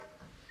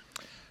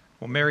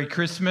Well, Merry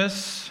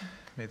Christmas.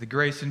 May the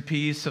grace and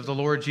peace of the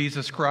Lord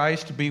Jesus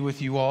Christ be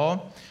with you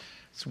all.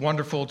 It's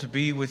wonderful to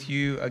be with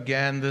you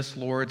again this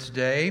Lord's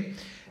Day.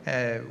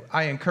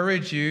 I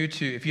encourage you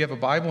to, if you have a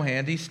Bible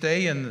handy,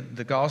 stay in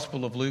the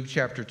Gospel of Luke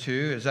chapter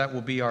 2, as that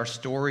will be our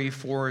story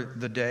for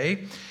the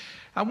day.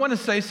 I want to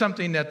say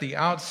something at the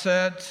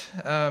outset.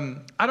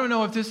 I don't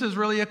know if this is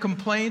really a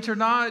complaint or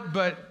not,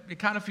 but it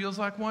kind of feels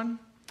like one.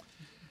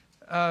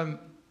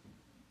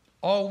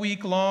 All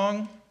week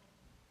long,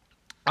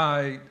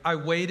 I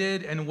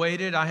waited and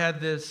waited. I had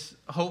this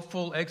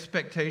hopeful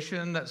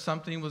expectation that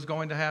something was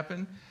going to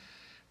happen.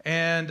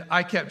 And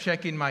I kept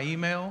checking my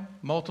email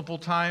multiple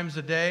times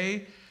a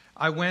day.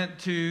 I went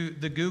to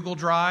the Google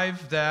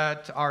Drive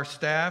that our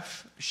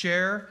staff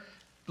share,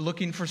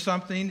 looking for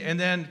something. And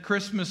then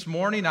Christmas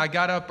morning, I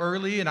got up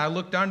early and I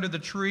looked under the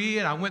tree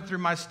and I went through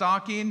my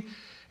stocking.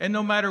 And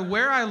no matter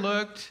where I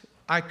looked,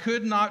 I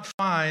could not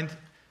find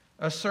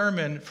a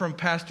sermon from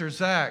Pastor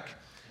Zach.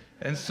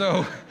 And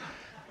so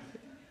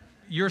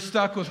you're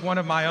stuck with one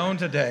of my own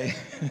today.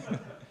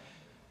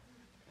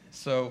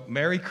 So,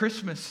 Merry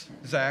Christmas,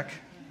 Zach.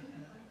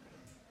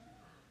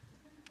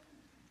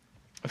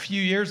 A few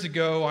years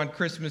ago on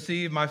Christmas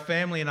Eve, my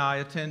family and I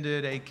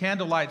attended a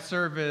candlelight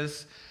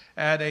service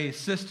at a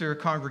sister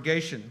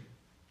congregation.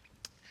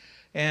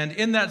 And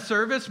in that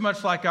service,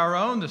 much like our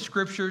own, the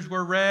scriptures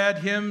were read,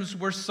 hymns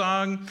were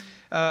sung,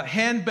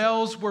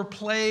 handbells were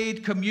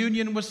played,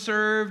 communion was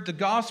served, the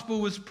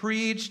gospel was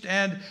preached,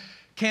 and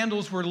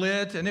candles were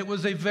lit, and it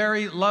was a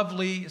very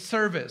lovely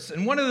service.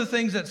 And one of the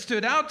things that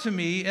stood out to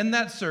me in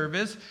that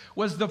service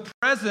was the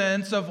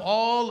presence of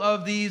all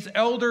of these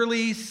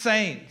elderly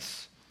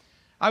saints.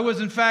 I was,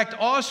 in fact,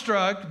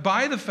 awestruck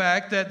by the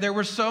fact that there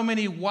were so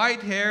many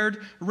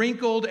white-haired,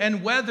 wrinkled,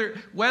 and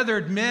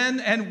weathered men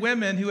and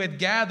women who had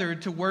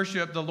gathered to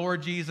worship the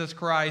Lord Jesus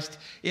Christ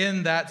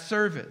in that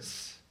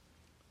service.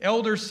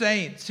 Elder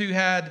saints who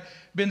had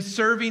been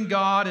serving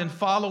God and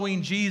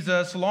following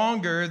Jesus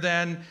longer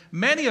than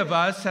many of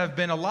us have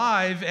been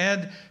alive,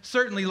 and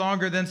certainly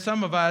longer than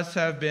some of us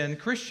have been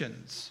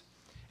Christians.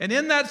 And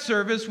in that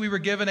service, we were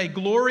given a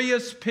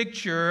glorious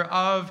picture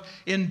of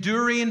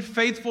enduring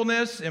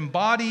faithfulness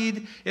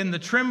embodied in the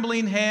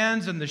trembling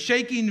hands and the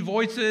shaking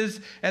voices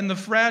and the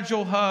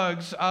fragile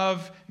hugs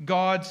of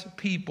God's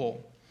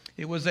people.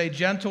 It was a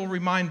gentle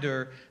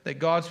reminder that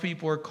God's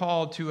people are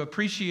called to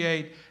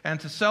appreciate and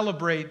to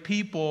celebrate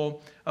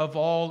people of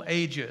all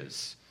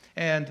ages.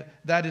 And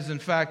that is, in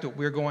fact, what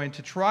we're going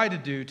to try to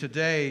do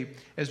today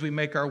as we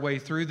make our way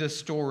through this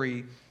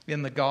story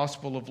in the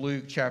Gospel of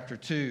Luke chapter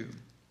 2.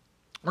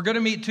 We're going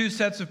to meet two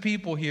sets of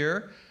people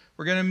here.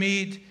 We're going to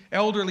meet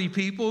elderly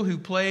people who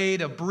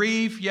played a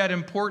brief yet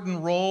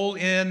important role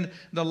in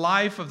the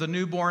life of the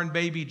newborn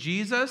baby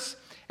Jesus.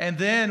 And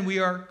then we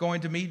are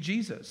going to meet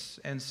Jesus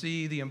and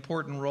see the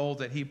important role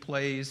that he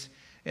plays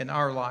in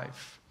our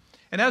life.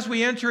 And as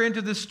we enter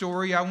into this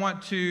story, I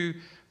want to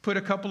put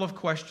a couple of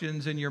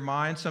questions in your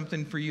mind,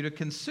 something for you to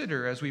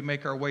consider as we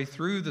make our way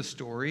through the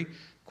story.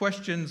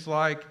 Questions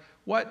like,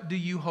 what do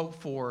you hope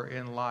for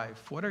in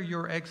life? What are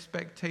your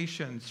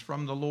expectations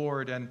from the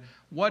Lord? And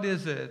what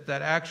is it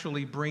that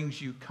actually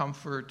brings you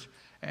comfort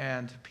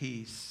and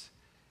peace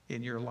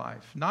in your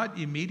life? Not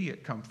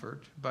immediate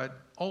comfort, but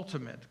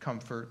ultimate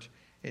comfort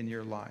in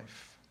your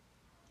life.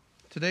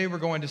 Today we're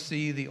going to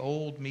see the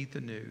old meet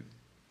the new.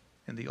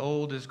 And the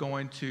old is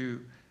going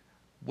to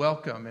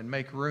welcome and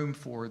make room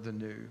for the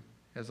new,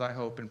 as I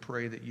hope and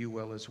pray that you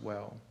will as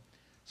well.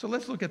 So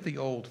let's look at the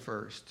old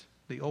first.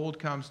 The old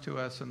comes to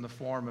us in the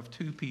form of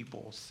two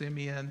people,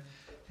 Simeon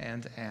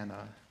and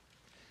Anna.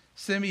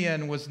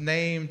 Simeon was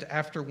named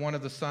after one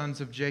of the sons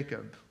of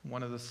Jacob,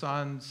 one of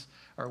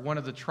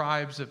the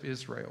tribes of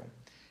Israel.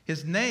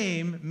 His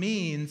name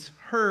means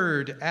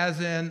heard,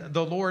 as in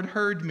the Lord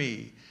heard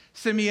me.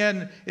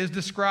 Simeon is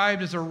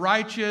described as a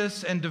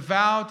righteous and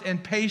devout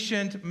and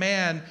patient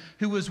man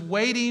who was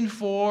waiting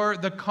for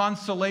the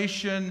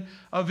consolation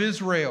of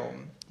Israel.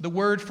 The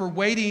word for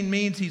waiting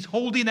means he's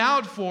holding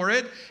out for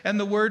it, and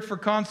the word for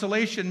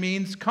consolation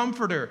means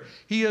comforter.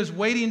 He is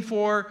waiting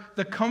for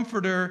the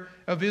comforter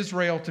of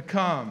Israel to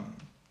come.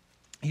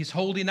 He's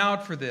holding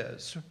out for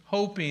this,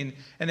 hoping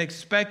and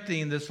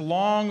expecting this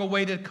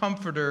long-awaited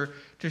comforter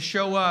to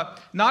show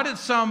up, not at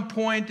some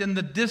point in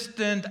the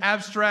distant,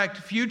 abstract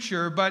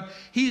future, but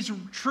he's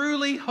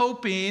truly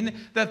hoping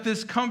that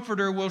this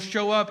comforter will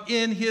show up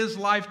in his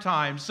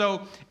lifetime.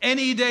 So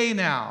any day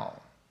now.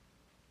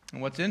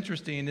 And what's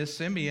interesting is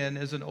Simeon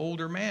is an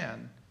older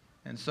man.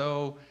 And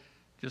so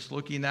just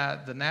looking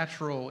at the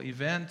natural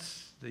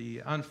events,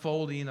 the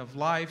unfolding of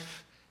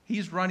life,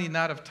 he's running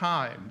out of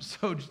time.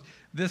 So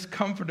this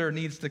comforter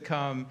needs to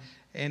come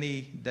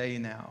any day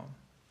now.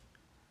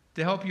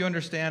 To help you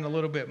understand a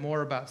little bit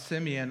more about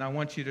Simeon, I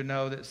want you to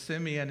know that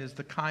Simeon is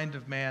the kind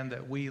of man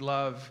that we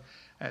love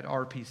at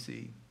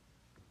RPC.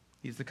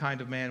 He's the kind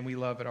of man we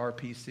love at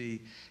RPC.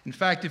 In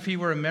fact, if he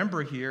were a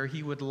member here,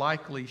 he would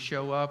likely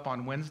show up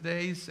on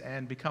Wednesdays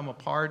and become a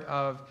part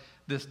of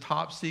this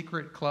top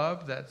secret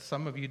club that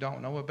some of you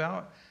don't know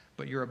about,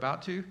 but you're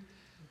about to.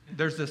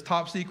 There's this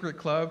top secret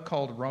club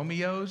called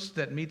Romeo's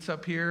that meets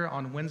up here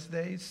on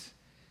Wednesdays.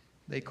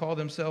 They call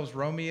themselves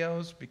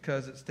Romeo's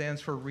because it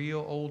stands for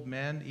real old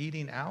men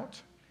eating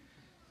out.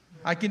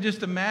 I can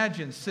just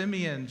imagine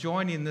Simeon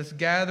joining this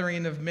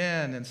gathering of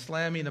men and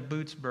slamming a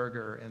Boots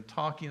burger and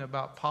talking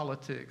about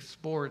politics,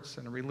 sports,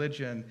 and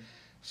religion,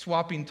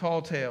 swapping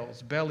tall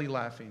tales, belly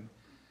laughing,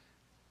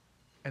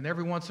 and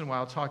every once in a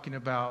while talking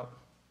about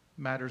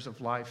matters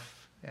of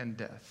life and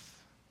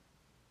death.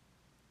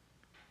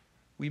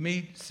 We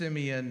meet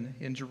Simeon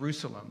in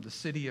Jerusalem, the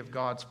city of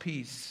God's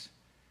peace.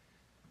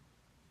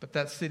 But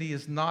that city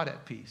is not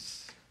at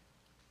peace.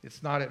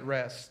 It's not at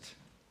rest.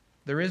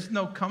 There is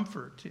no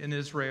comfort in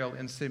Israel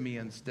in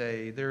Simeon's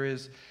day. There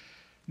is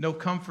no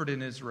comfort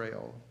in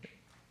Israel.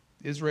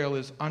 Israel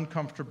is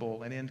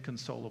uncomfortable and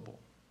inconsolable.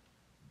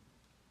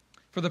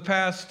 For the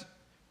past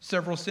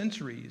several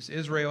centuries,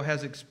 Israel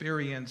has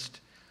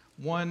experienced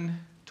one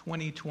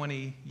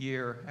 2020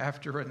 year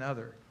after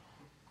another.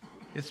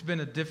 It's been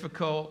a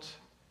difficult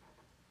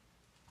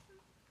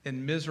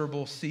and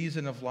miserable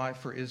season of life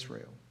for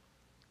Israel.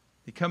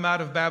 They come out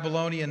of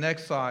Babylonian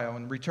exile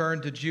and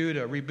return to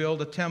Judah,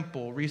 rebuild a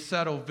temple,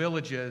 resettle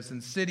villages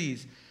and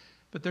cities.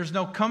 But there's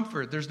no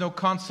comfort, there's no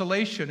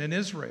consolation in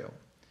Israel.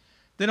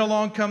 Then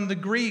along come the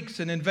Greeks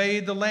and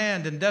invade the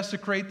land and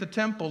desecrate the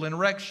temple and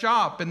wreck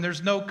shop, and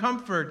there's no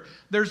comfort,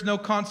 there's no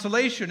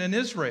consolation in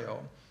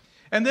Israel.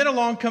 And then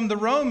along come the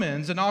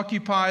Romans and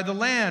occupy the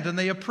land, and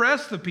they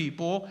oppress the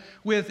people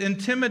with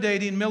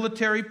intimidating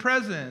military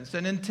presence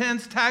and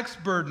intense tax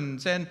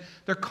burdens, and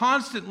they're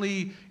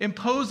constantly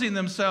imposing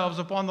themselves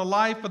upon the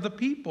life of the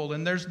people,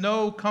 and there's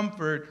no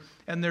comfort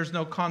and there's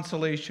no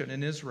consolation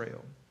in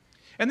Israel.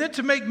 And then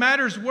to make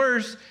matters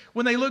worse,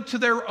 when they look to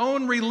their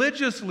own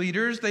religious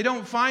leaders, they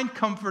don't find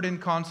comfort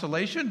and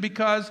consolation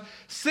because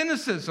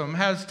cynicism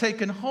has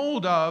taken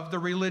hold of the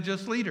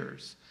religious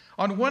leaders.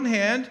 On one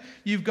hand,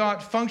 you've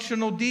got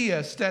functional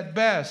deists at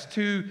best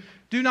who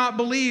do not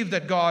believe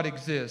that God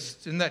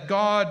exists and that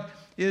God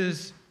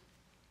is,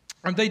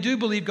 or they do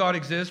believe God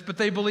exists, but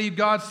they believe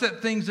God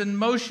set things in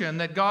motion,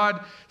 that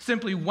God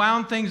simply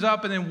wound things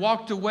up and then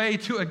walked away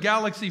to a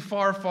galaxy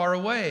far, far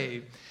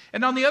away.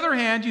 And on the other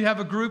hand, you have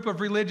a group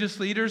of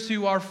religious leaders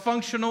who are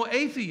functional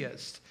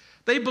atheists.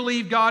 They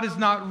believe God is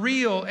not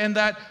real and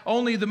that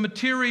only the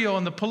material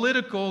and the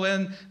political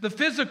and the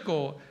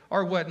physical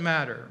are what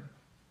matter.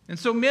 And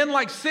so men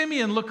like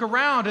Simeon look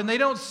around and they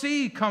don't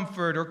see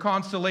comfort or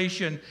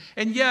consolation.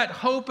 And yet,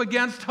 hope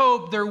against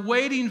hope, they're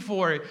waiting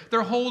for it.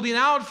 They're holding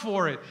out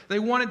for it. They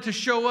want it to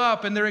show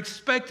up and they're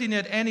expecting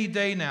it any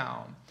day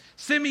now.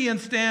 Simeon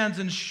stands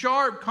in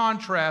sharp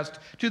contrast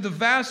to the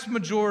vast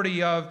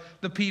majority of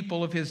the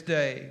people of his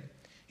day.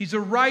 He's a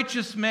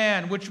righteous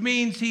man, which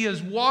means he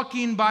is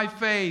walking by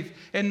faith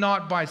and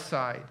not by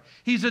sight.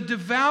 He's a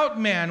devout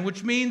man,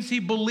 which means he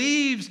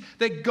believes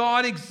that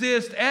God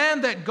exists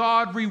and that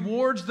God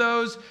rewards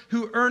those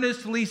who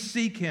earnestly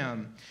seek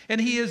him. And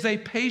he is a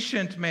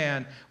patient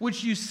man,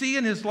 which you see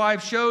in his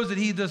life shows that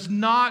he does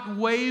not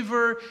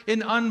waver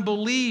in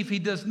unbelief. He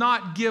does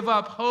not give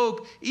up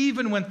hope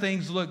even when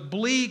things look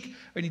bleak,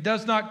 and he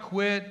does not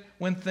quit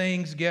when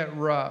things get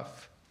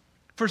rough.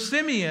 For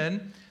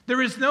Simeon,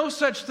 there is no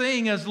such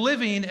thing as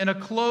living in a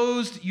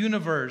closed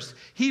universe.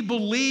 He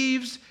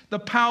believes the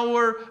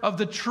power of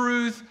the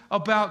truth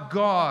about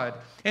God.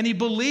 And he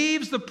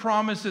believes the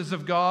promises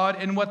of God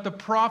and what the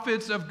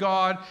prophets of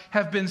God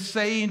have been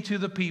saying to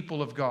the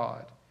people of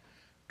God.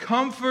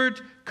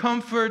 Comfort,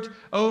 comfort,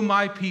 O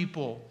my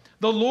people.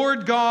 The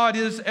Lord God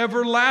is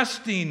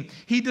everlasting.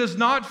 He does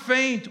not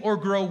faint or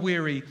grow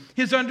weary.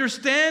 His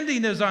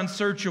understanding is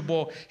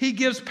unsearchable. He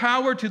gives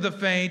power to the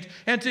faint,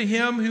 and to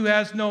him who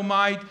has no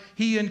might,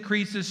 he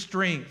increases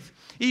strength.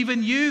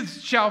 Even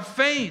youths shall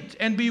faint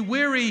and be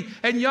weary,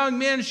 and young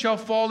men shall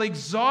fall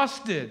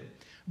exhausted.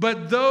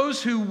 But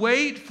those who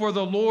wait for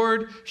the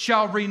Lord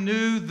shall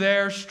renew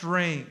their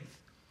strength.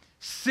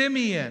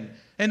 Simeon,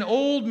 an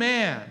old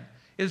man,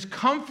 is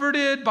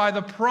comforted by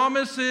the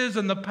promises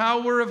and the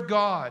power of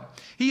God.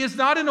 He is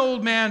not an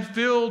old man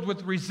filled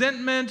with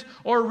resentment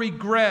or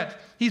regret.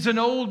 He's an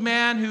old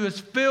man who is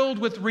filled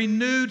with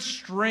renewed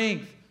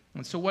strength.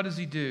 And so what does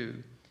he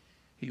do?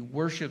 He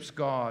worships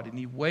God and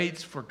he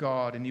waits for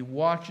God and he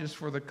watches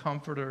for the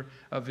comforter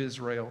of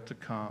Israel to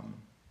come.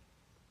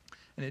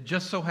 And it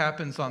just so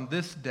happens on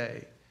this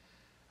day,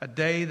 a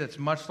day that's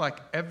much like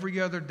every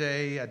other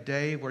day, a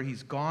day where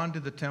he's gone to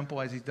the temple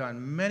as he's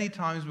done many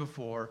times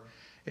before.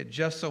 It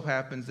just so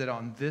happens that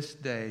on this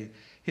day,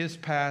 his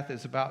path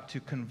is about to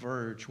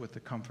converge with the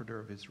comforter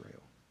of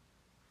Israel.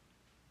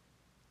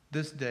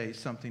 This day,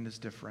 something is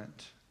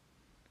different.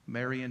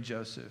 Mary and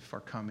Joseph are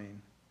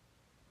coming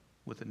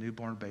with a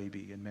newborn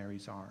baby in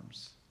Mary's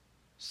arms.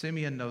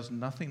 Simeon knows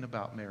nothing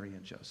about Mary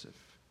and Joseph.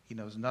 He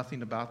knows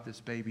nothing about this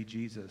baby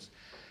Jesus.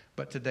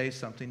 But today,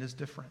 something is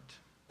different.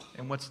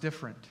 And what's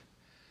different?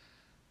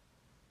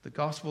 The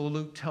Gospel of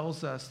Luke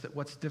tells us that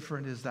what's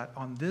different is that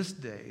on this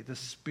day, the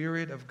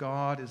Spirit of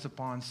God is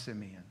upon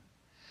Simeon.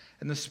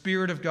 And the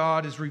Spirit of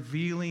God is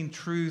revealing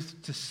truth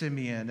to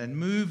Simeon and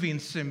moving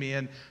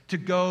Simeon to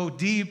go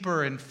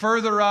deeper and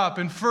further up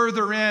and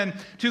further in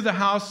to the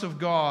house of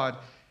God.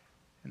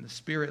 And the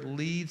Spirit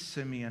leads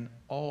Simeon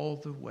all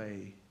the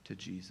way to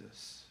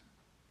Jesus.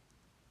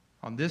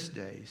 On this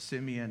day,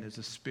 Simeon is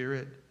a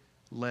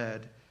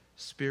Spirit-led,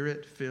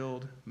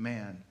 Spirit-filled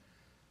man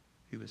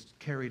who was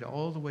carried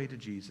all the way to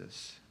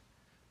Jesus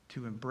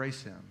to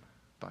embrace him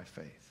by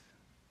faith.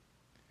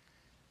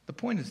 The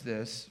point is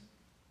this: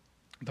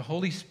 the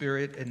Holy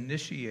Spirit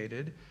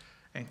initiated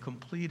and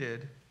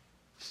completed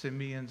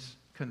Simeon's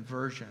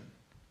conversion.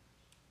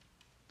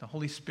 The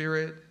Holy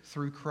Spirit,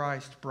 through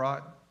Christ,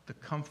 brought the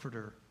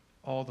Comforter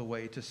all the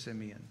way to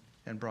Simeon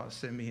and brought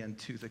Simeon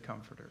to the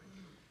Comforter.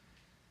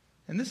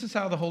 And this is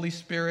how the Holy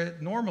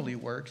Spirit normally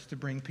works to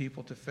bring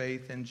people to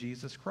faith in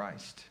Jesus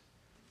Christ.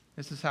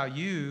 This is how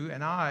you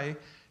and I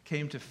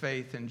came to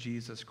faith in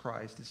Jesus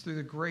Christ. It's through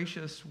the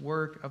gracious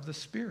work of the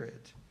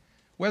Spirit.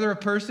 Whether a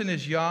person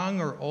is young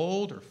or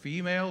old or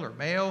female or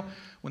male,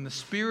 when the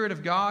Spirit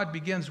of God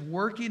begins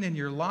working in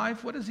your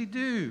life, what does he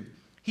do?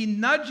 He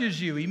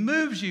nudges you, he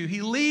moves you,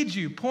 he leads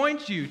you,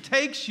 points you,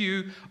 takes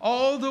you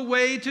all the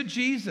way to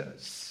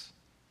Jesus.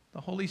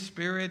 The Holy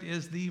Spirit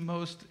is the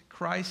most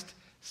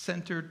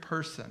Christ-centered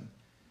person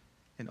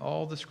in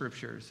all the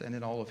Scriptures and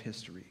in all of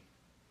history.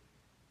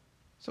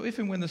 So if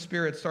and when the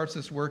Spirit starts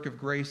this work of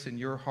grace in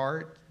your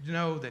heart,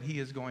 know that he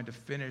is going to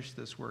finish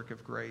this work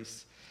of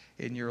grace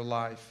in your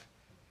life.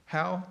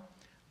 How?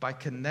 By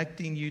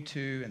connecting you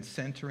to and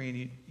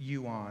centering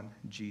you on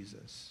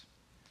Jesus.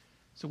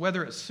 So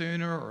whether it's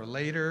sooner or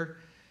later,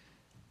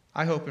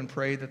 I hope and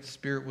pray that the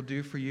Spirit will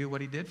do for you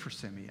what he did for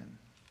Simeon,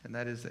 and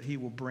that is that he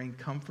will bring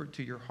comfort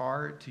to your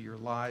heart, to your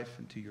life,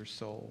 and to your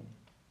soul.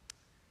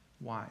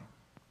 Why?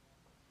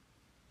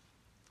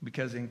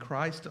 Because in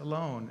Christ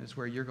alone is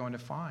where you're going to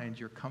find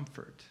your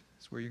comfort.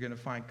 It's where you're going to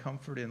find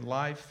comfort in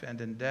life and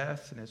in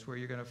death, and it's where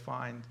you're going to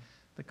find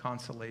the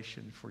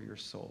consolation for your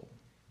soul.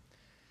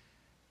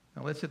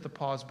 Now let's hit the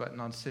pause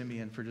button on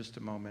Simeon for just a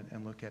moment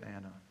and look at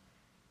Anna.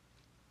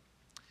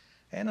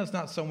 Anna's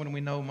not someone we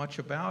know much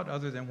about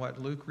other than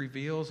what Luke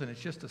reveals, and it's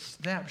just a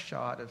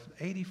snapshot of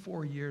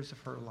 84 years of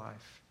her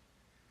life.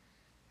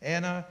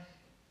 Anna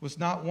was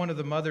not one of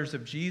the mothers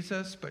of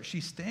Jesus, but she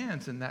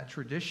stands in that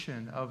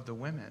tradition of the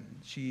women.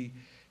 She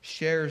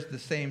shares the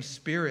same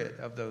spirit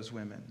of those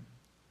women.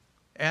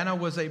 Anna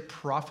was a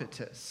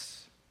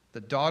prophetess,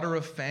 the daughter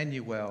of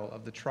Phanuel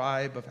of the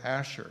tribe of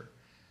Asher.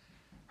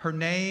 Her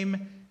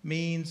name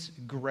means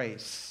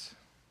grace.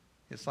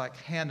 It's like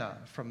Hannah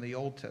from the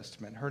Old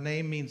Testament. Her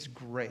name means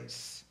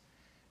grace.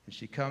 And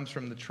she comes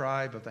from the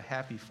tribe of the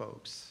happy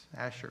folks.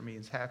 Asher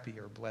means happy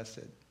or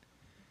blessed.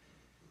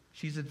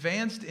 She's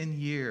advanced in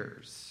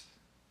years,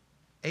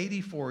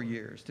 84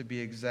 years to be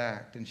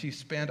exact. And she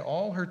spent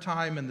all her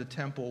time in the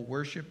temple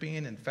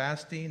worshiping and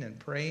fasting and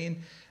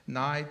praying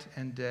night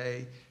and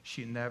day.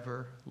 She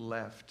never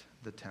left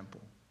the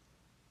temple.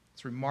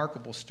 It's a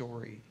remarkable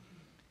story.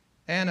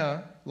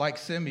 Anna, like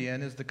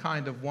Simeon, is the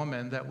kind of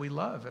woman that we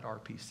love at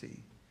RPC.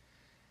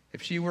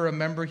 If she were a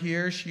member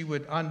here, she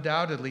would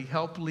undoubtedly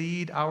help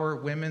lead our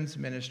women's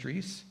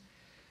ministries.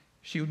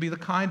 She would be the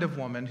kind of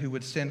woman who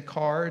would send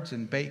cards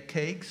and bake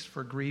cakes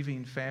for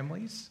grieving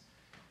families.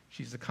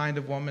 She's the kind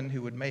of woman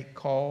who would make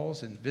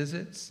calls and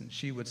visits, and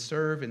she would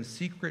serve in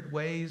secret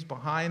ways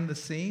behind the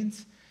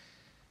scenes.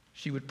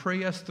 She would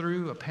pray us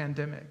through a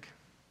pandemic.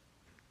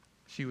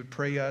 She would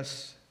pray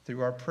us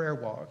through our prayer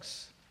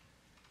walks.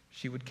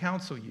 She would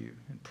counsel you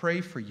and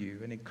pray for you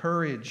and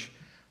encourage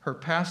her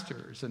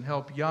pastors and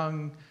help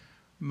young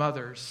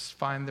mothers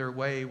find their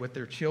way with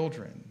their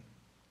children,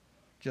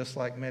 just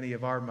like many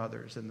of our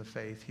mothers in the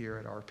faith here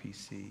at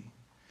RPC.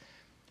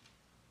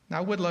 Now,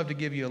 I would love to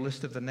give you a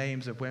list of the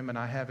names of women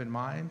I have in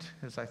mind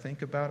as I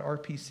think about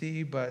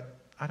RPC, but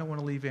I don't want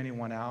to leave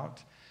anyone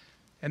out.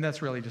 And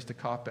that's really just a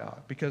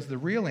cop-out, because the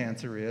real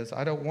answer is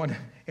I don't want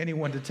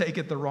anyone to take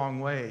it the wrong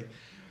way.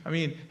 I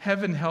mean,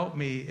 heaven help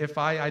me if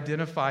I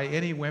identify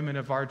any women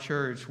of our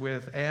church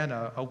with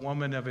Anna, a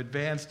woman of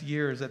advanced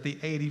years at the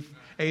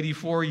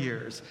 84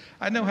 years.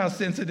 I know how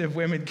sensitive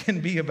women can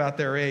be about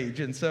their age,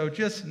 and so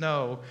just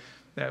know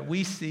that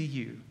we see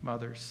you,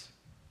 mothers.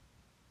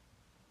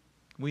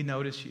 We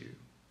notice you.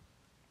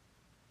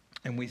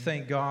 And we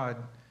thank God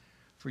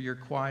for your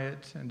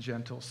quiet and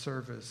gentle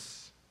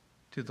service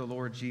to the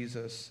Lord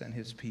Jesus and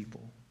his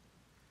people.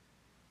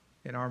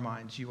 In our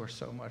minds, you are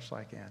so much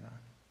like Anna.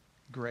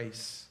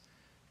 Grace,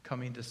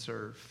 coming to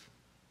serve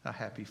a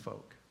happy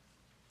folk.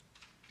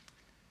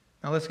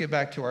 Now let's get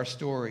back to our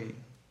story.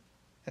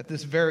 At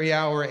this very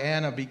hour,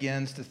 Anna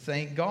begins to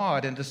thank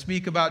God and to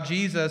speak about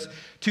Jesus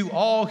to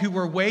all who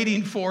were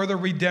waiting for the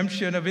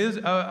redemption of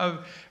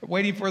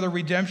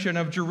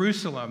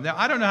Jerusalem. Now,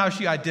 I don't know how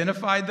she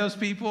identified those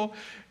people.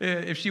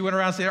 If she went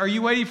around and said, "Are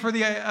you waiting for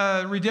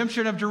the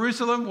redemption of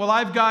Jerusalem? Well,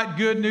 I've got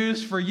good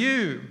news for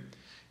you."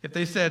 If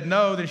they said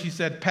no, then she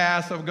said,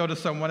 "Pass, I'll go to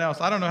someone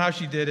else." I don't know how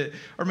she did it.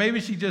 Or maybe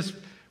she just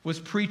was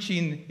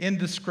preaching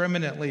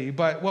indiscriminately.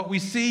 But what we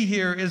see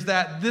here is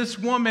that this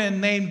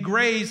woman named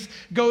Grace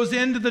goes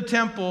into the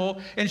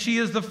temple, and she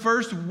is the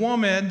first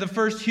woman, the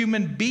first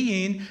human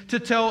being to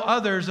tell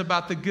others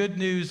about the good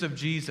news of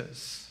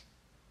Jesus.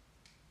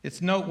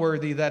 It's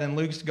noteworthy that in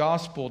Luke's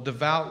gospel,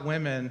 devout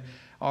women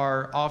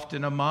are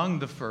often among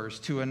the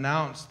first to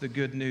announce the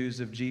good news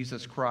of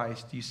Jesus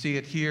Christ. You see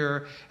it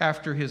here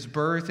after his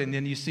birth, and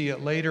then you see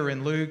it later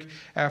in Luke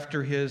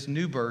after his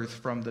new birth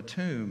from the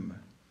tomb.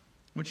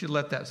 I want you to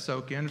let that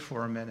soak in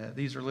for a minute.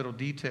 These are little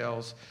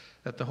details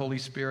that the Holy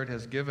Spirit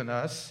has given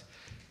us.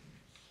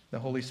 The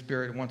Holy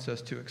Spirit wants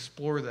us to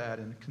explore that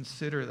and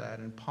consider that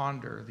and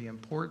ponder the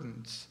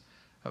importance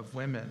of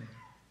women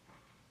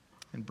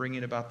in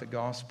bringing about the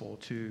gospel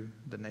to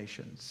the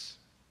nations.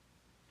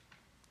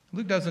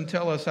 Luke doesn't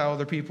tell us how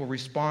other people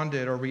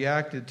responded or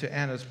reacted to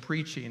Anna's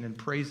preaching and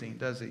praising,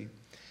 does he?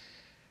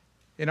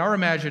 In our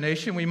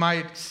imagination, we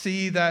might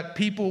see that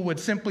people would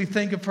simply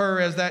think of her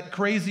as that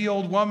crazy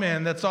old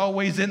woman that's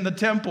always in the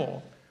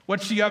temple.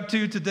 What's she up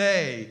to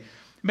today?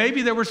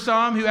 Maybe there were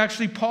some who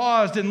actually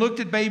paused and looked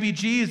at baby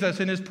Jesus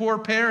and his poor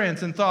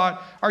parents and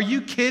thought, are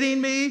you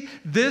kidding me?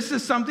 This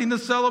is something to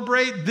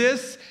celebrate.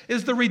 This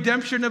is the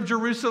redemption of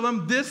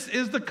Jerusalem. This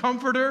is the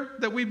comforter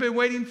that we've been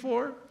waiting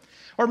for.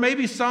 Or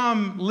maybe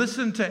some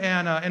listened to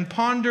Anna and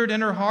pondered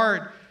in her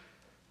heart,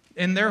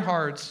 in their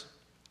hearts,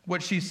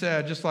 what she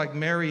said, just like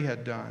Mary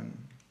had done.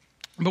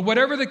 But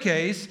whatever the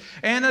case,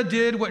 Anna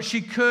did what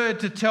she could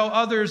to tell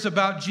others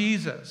about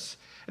Jesus.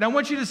 And I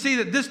want you to see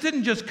that this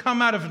didn't just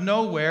come out of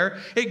nowhere.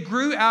 It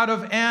grew out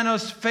of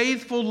Anna's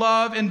faithful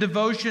love and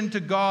devotion to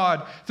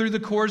God through the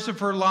course of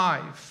her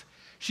life.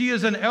 She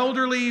is an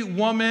elderly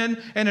woman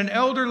and an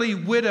elderly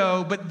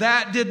widow, but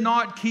that did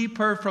not keep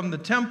her from the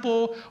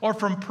temple or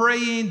from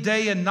praying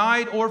day and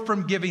night or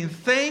from giving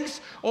thanks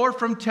or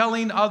from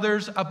telling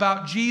others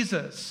about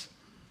Jesus.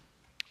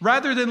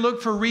 Rather than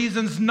look for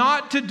reasons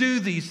not to do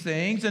these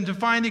things and to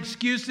find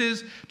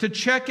excuses to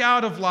check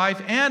out of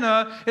life,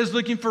 Anna is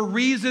looking for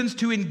reasons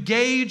to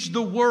engage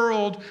the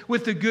world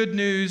with the good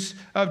news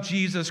of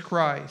Jesus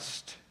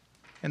Christ.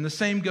 And the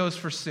same goes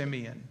for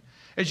Simeon.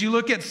 As you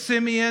look at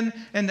Simeon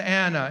and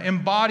Anna,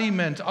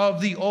 embodiment of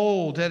the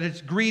old that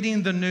is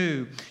greeting the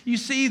new, you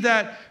see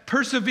that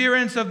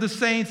perseverance of the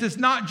saints is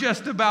not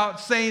just about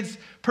saints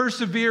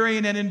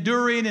persevering and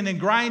enduring and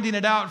grinding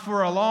it out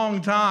for a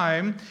long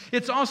time.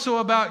 It's also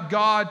about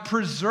God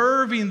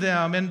preserving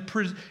them and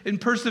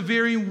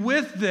persevering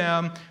with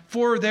them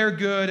for their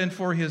good and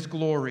for his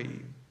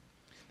glory.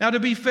 Now, to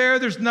be fair,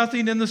 there's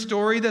nothing in the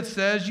story that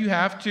says you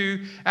have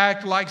to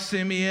act like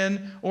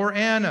Simeon or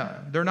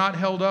Anna. They're not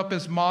held up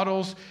as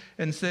models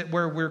and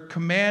where we're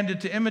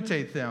commanded to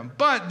imitate them.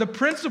 But the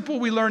principle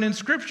we learn in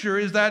Scripture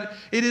is that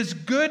it is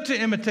good to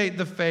imitate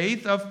the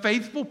faith of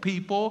faithful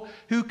people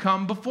who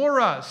come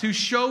before us, who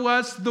show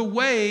us the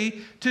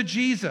way to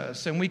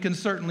Jesus, and we can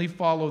certainly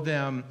follow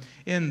them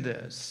in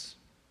this.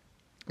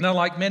 Now,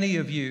 like many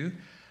of you,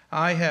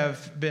 I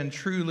have been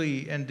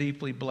truly and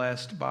deeply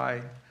blessed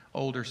by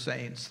older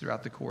saints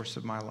throughout the course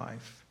of my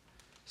life.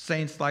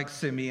 Saints like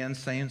Simeon,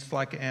 saints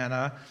like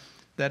Anna,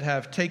 that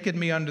have taken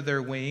me under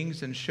their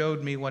wings and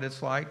showed me what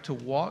it's like to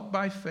walk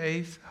by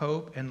faith,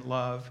 hope, and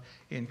love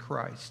in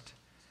Christ.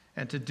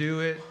 And to do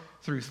it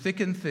through thick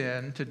and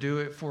thin, to do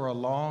it for a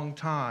long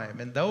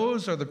time. And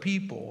those are the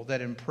people that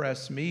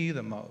impress me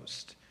the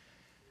most.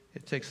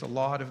 It takes a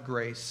lot of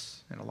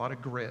grace and a lot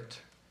of grit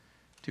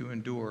to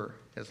endure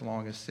as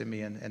long as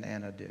Simeon and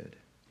Anna did.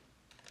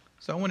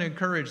 So I want to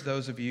encourage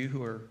those of you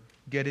who are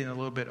getting a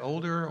little bit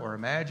older or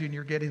imagine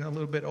you're getting a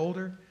little bit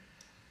older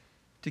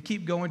to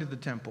keep going to the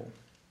temple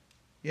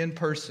in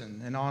person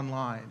and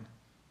online,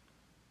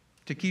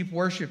 to keep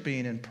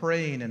worshiping and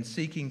praying and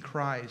seeking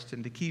Christ,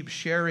 and to keep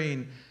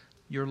sharing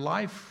your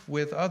life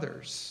with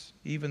others,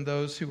 even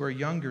those who are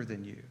younger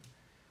than you,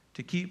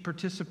 to keep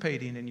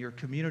participating in your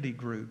community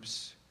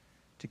groups,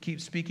 to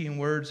keep speaking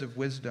words of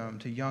wisdom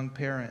to young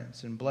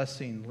parents and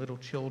blessing little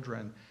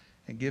children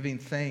and giving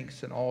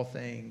thanks in all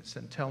things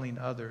and telling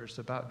others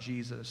about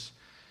Jesus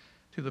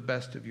to the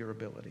best of your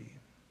ability.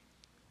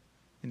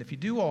 And if you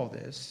do all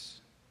this,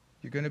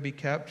 you're going to be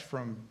kept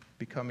from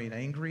becoming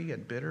angry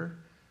and bitter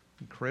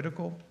and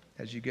critical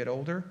as you get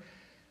older.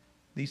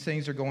 These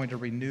things are going to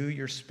renew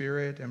your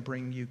spirit and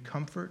bring you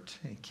comfort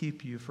and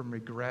keep you from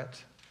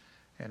regret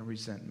and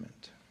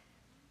resentment.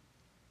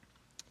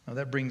 Now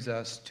that brings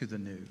us to the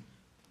new.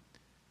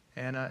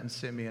 Anna and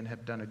Simeon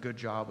have done a good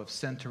job of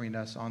centering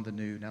us on the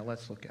new. Now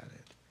let's look at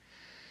it.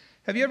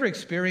 Have you ever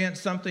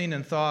experienced something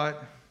and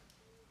thought,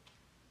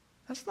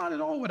 that's not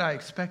at all what I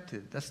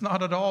expected. That's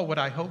not at all what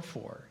I hoped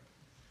for.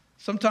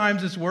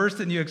 Sometimes it's worse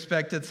than you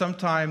expected.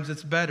 Sometimes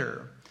it's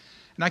better.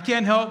 And I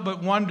can't help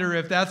but wonder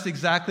if that's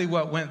exactly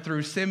what went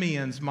through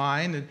Simeon's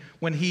mind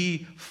when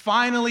he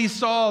finally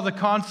saw the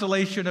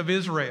consolation of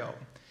Israel.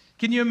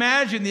 Can you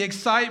imagine the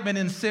excitement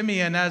in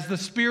Simeon as the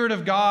Spirit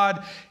of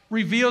God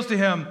reveals to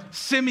him,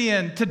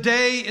 Simeon,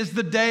 today is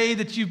the day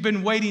that you've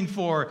been waiting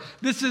for.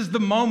 This is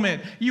the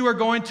moment you are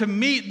going to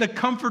meet the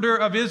Comforter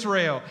of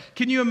Israel.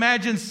 Can you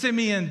imagine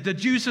Simeon? The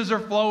juices are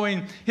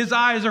flowing. His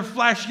eyes are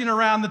flashing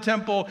around the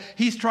temple.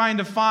 He's trying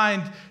to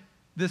find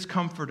this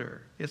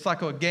Comforter. It's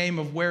like a game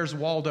of Where's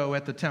Waldo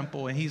at the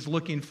temple, and he's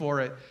looking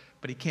for it,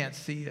 but he can't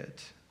see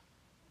it.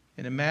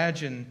 And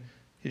imagine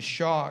his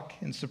shock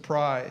and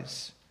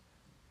surprise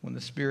when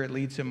the Spirit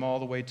leads him all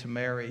the way to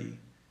Mary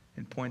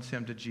and points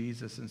him to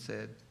Jesus and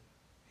said,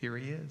 here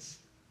he is.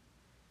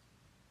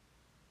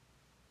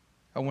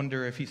 I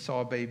wonder if he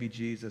saw baby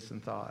Jesus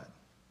and thought,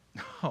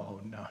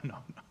 oh, no.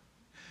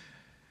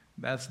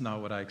 That's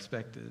not what I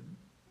expected.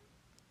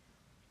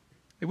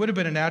 It would have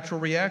been a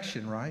natural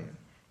reaction, right?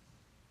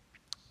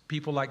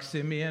 People like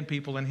Simeon,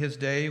 people in his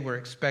day were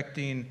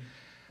expecting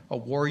a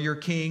warrior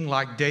king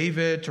like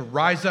David to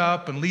rise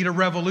up and lead a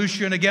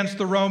revolution against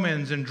the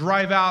Romans and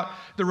drive out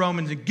the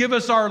Romans and give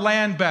us our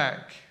land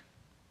back.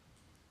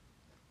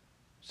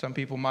 Some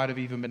people might have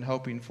even been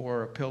hoping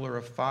for a pillar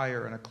of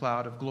fire and a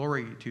cloud of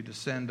glory to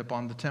descend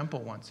upon the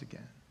temple once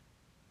again.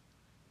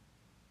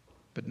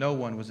 But no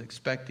one was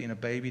expecting a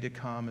baby to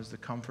come as the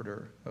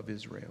Comforter of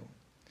Israel.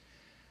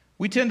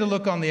 We tend to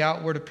look on the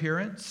outward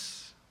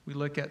appearance. We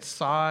look at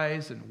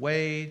size and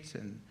weight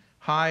and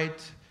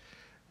height.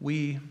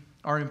 We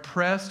are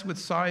impressed with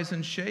size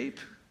and shape.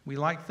 We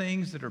like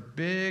things that are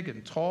big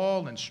and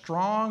tall and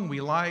strong.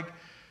 We like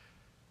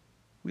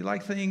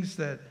things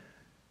that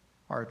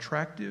are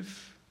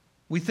attractive.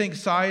 We think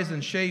size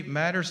and shape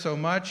matter so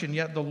much, and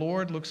yet the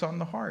Lord looks on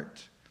the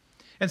heart.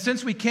 And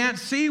since we can't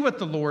see what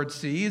the Lord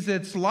sees,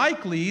 it's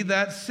likely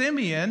that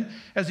Simeon,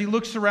 as he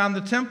looks around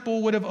the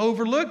temple, would have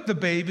overlooked the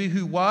baby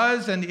who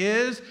was and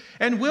is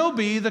and will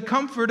be the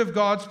comfort of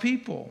God's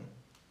people.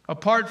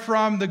 Apart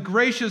from the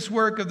gracious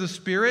work of the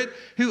Spirit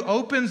who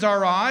opens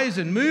our eyes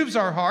and moves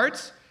our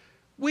hearts,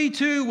 we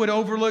too would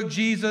overlook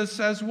Jesus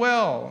as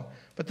well.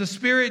 But the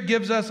Spirit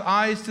gives us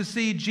eyes to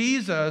see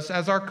Jesus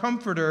as our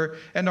comforter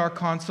and our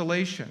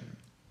consolation.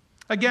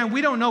 Again,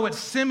 we don't know what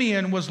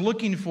Simeon was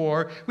looking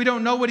for. We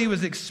don't know what he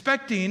was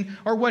expecting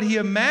or what he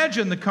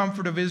imagined the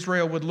comfort of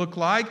Israel would look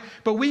like.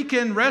 But we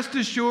can rest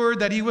assured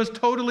that he was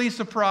totally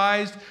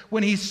surprised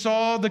when he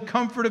saw the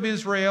comfort of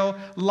Israel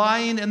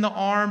lying in the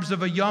arms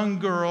of a young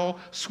girl,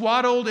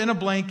 swaddled in a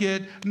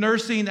blanket,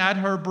 nursing at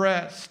her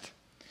breast.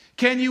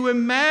 Can you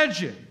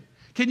imagine?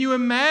 Can you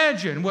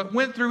imagine what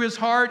went through his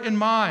heart and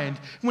mind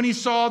when he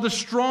saw the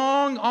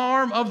strong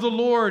arm of the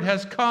Lord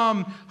has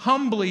come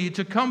humbly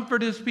to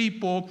comfort his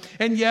people,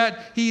 and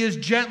yet he is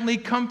gently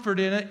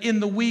comforted in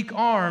the weak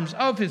arms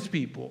of his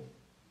people?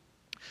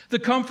 The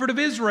comfort of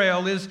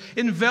Israel is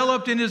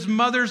enveloped in his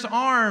mother's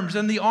arms,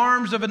 and the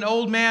arms of an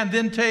old man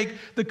then take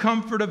the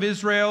comfort of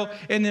Israel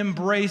and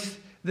embrace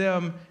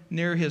them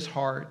near his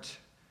heart.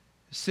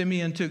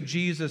 Simeon took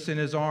Jesus in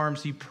his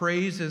arms. He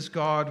praises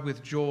God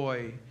with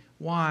joy.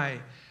 Why?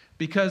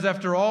 Because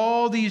after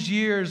all these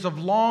years of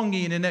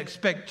longing and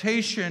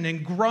expectation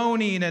and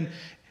groaning and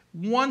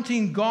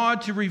wanting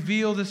God to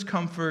reveal this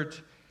comfort,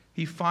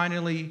 he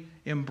finally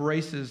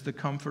embraces the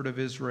comfort of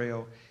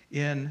Israel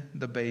in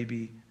the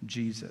baby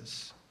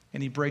Jesus.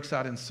 And he breaks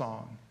out in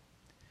song.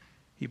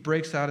 He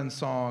breaks out in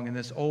song, and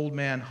this old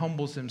man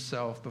humbles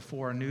himself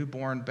before a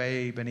newborn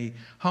babe, and he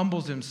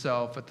humbles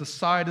himself at the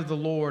side of the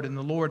Lord, and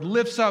the Lord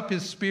lifts up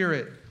his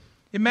spirit.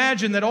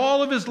 Imagine that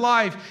all of his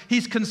life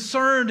he's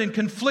concerned and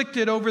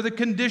conflicted over the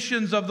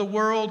conditions of the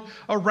world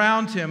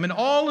around him. And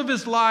all of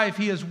his life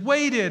he has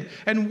waited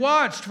and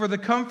watched for the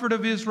comfort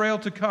of Israel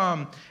to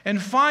come. And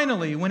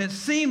finally, when it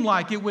seemed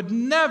like it would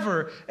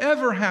never,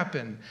 ever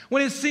happen,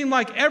 when it seemed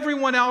like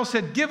everyone else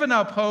had given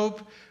up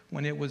hope,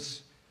 when it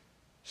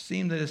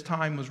seemed that his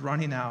time was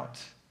running out,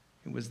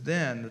 it was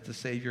then that the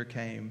Savior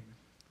came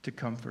to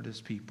comfort his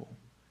people.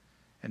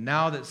 And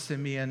now that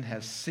Simeon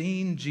has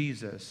seen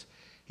Jesus,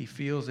 he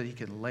feels that he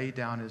can lay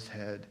down his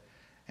head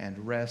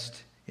and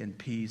rest in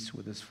peace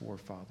with his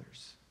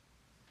forefathers.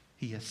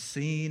 He has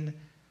seen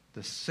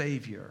the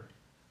Savior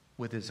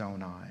with his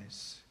own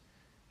eyes.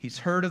 He's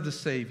heard of the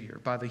Savior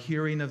by the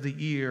hearing of the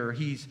ear.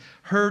 He's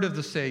heard of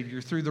the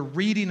Savior through the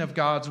reading of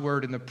God's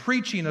word and the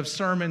preaching of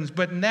sermons.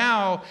 But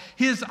now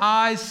his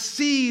eyes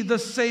see the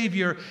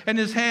Savior and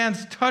his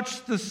hands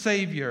touch the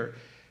Savior.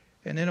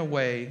 And in a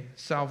way,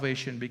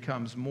 salvation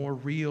becomes more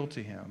real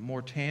to him,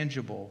 more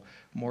tangible,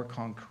 more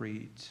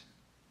concrete.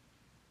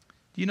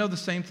 Do you know the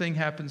same thing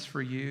happens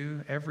for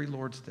you every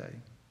Lord's Day?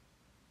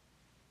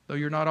 Though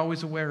you're not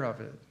always aware of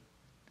it.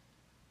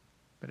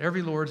 But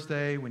every Lord's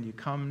Day, when you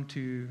come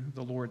to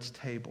the Lord's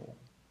table,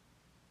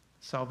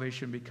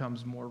 salvation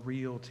becomes more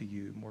real to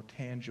you, more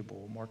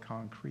tangible, more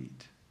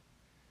concrete.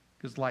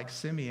 Because like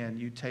Simeon,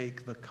 you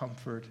take the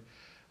comfort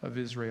of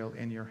Israel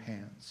in your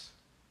hands.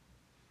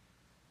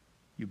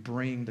 You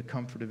bring the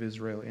comfort of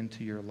Israel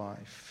into your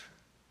life.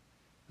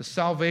 The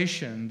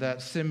salvation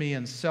that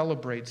Simeon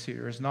celebrates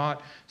here is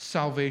not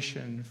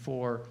salvation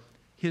for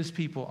his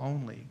people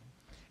only.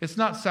 It's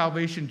not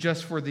salvation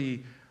just for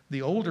the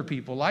the older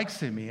people like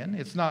Simeon.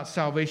 It's not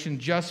salvation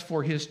just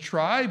for his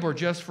tribe or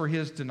just for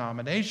his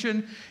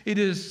denomination. It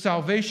is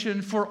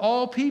salvation for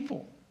all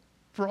people,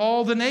 for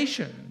all the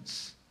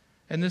nations.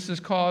 And this is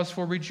cause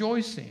for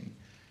rejoicing.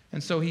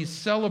 And so he's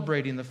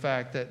celebrating the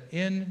fact that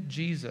in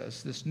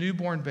Jesus, this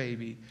newborn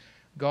baby,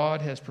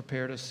 God has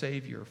prepared a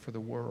Savior for the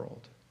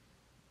world.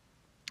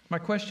 My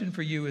question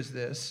for you is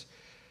this: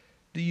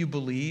 do you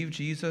believe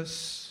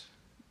Jesus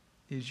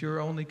is your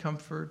only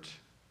comfort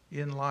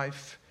in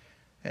life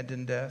and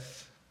in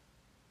death?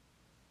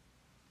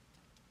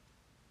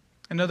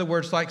 In other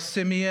words, like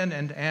Simeon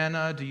and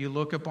Anna, do you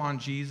look upon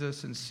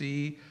Jesus and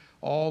see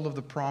all of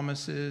the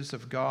promises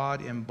of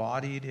God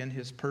embodied in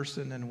his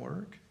person and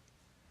work?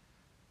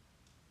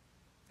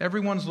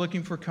 Everyone's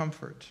looking for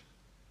comfort.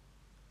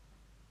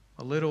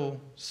 A little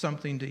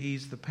something to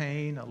ease the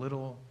pain, a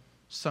little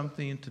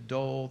something to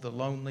dull the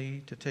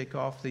lonely, to take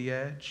off the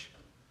edge.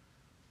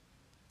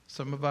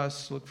 Some of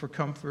us look for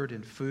comfort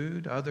in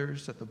food,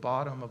 others at the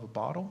bottom of a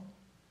bottle.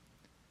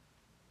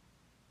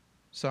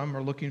 Some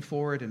are looking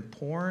for it in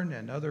porn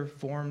and other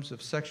forms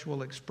of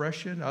sexual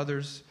expression.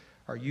 Others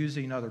are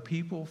using other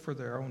people for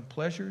their own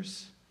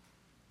pleasures.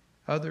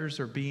 Others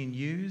are being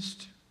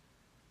used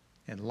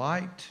and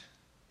liked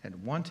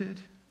and wanted,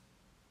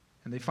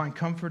 and they find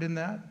comfort in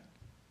that.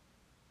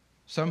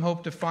 Some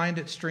hope to find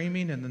it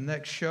streaming in the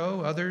next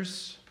show.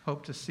 Others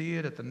hope to see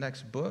it at the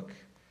next book.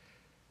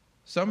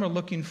 Some are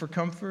looking for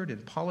comfort in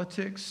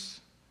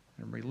politics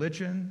and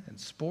religion and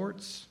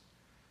sports.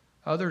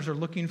 Others are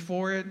looking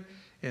for it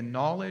in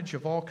knowledge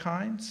of all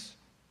kinds.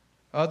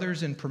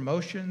 Others in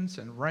promotions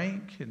and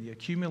rank, in the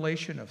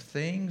accumulation of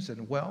things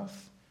and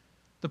wealth.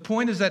 The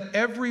point is that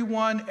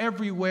everyone,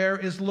 everywhere,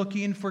 is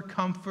looking for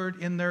comfort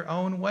in their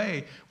own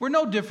way. We're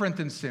no different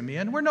than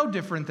Simeon. We're no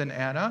different than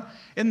Anna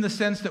in the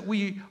sense that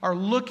we are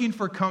looking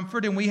for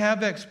comfort and we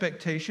have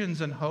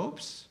expectations and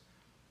hopes.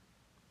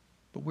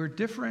 But we're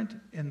different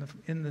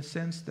in the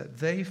sense that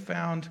they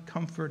found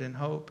comfort and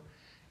hope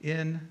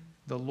in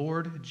the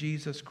Lord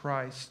Jesus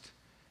Christ,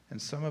 and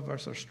some of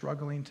us are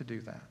struggling to do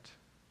that.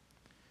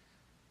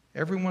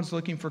 Everyone's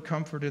looking for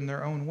comfort in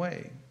their own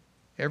way.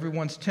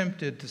 Everyone's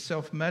tempted to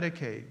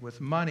self-medicate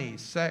with money,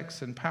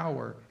 sex, and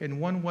power in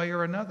one way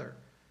or another,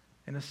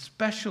 and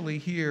especially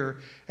here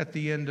at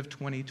the end of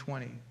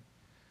 2020.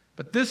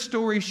 But this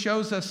story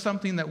shows us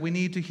something that we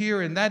need to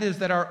hear, and that is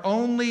that our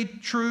only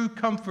true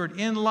comfort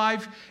in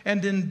life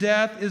and in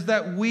death is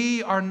that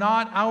we are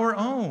not our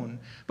own,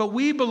 but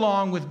we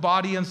belong with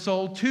body and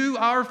soul to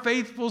our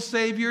faithful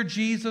Savior,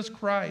 Jesus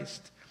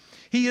Christ.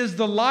 He is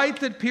the light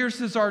that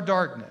pierces our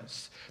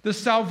darkness, the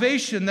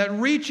salvation that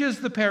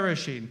reaches the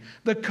perishing,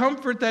 the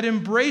comfort that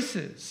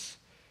embraces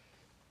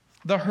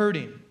the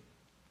hurting.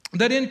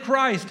 That in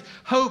Christ,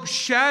 hope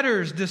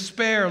shatters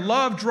despair,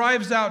 love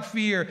drives out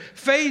fear,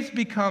 faith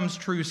becomes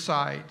true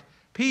sight,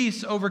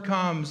 peace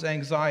overcomes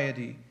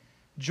anxiety,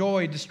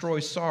 joy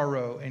destroys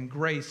sorrow, and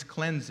grace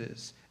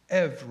cleanses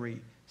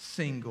every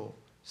single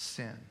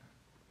sin.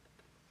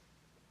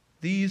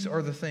 These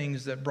are the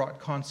things that brought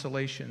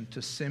consolation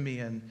to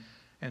Simeon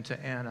and to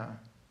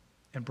Anna,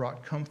 and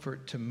brought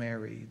comfort to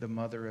Mary, the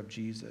mother of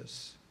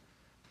Jesus.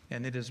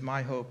 And it is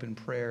my hope and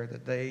prayer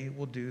that they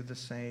will do the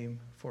same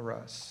for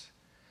us,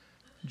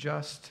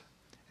 just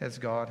as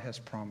God has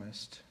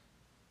promised.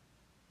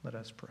 Let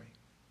us pray.